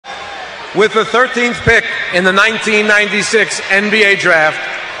With the 13th pick in the 1996 NBA Draft,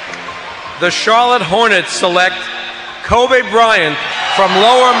 the Charlotte Hornets select Kobe Bryant from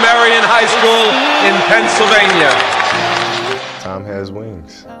Lower Merion High School in Pennsylvania. Time has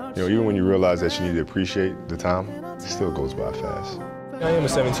wings. You know, even when you realize that you need to appreciate the time, it still goes by fast. I am a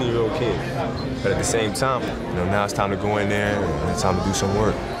 17-year-old kid, but at the same time, you know, now it's time to go in there and it's time to do some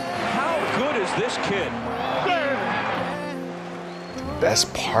work. How good is this kid? The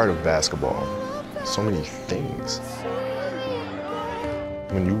best part of basketball, so many things.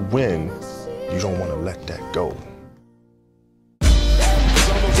 When you win, you don't want to let that go.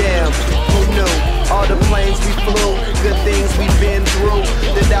 Damn, who knew? All the planes we flew, good things we've been through.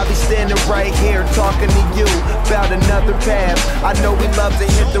 That I'll be standing right here talking to you about another path. I know we love to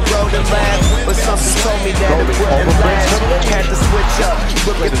hit the road and laugh, but something told me that it wouldn't last. Had to switch up,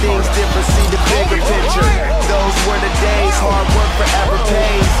 look at things different, see the bigger picture. Those were the days, hard work forever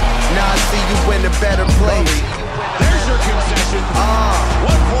pays. Now I see you in a better place. There's your concession.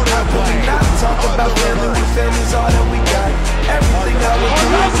 One quarter of play. Not talk about family, we family's all that we got. Everything I would do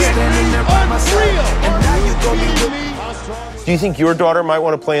is standing there by my side. And now you gon' be with me. Do you think your daughter might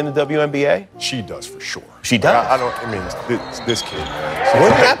want to play in the WNBA? She does for sure. She does? I mean, this kid, man.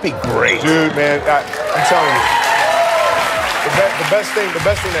 Wouldn't that be great? Dude, man, I'm telling you. The best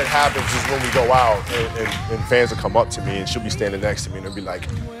thing that happens is when we go out and fans will come up to me and she'll be standing next to me and they'll be like,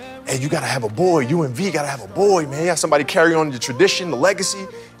 hey, you gotta have a boy, UNV gotta have a boy, man. You have somebody carry on the tradition, the legacy.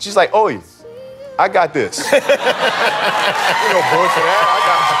 She's like, Oi, I got this. You know, boy for that, I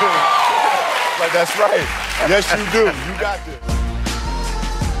got this. Like, that's right. Yes, you do. You got this.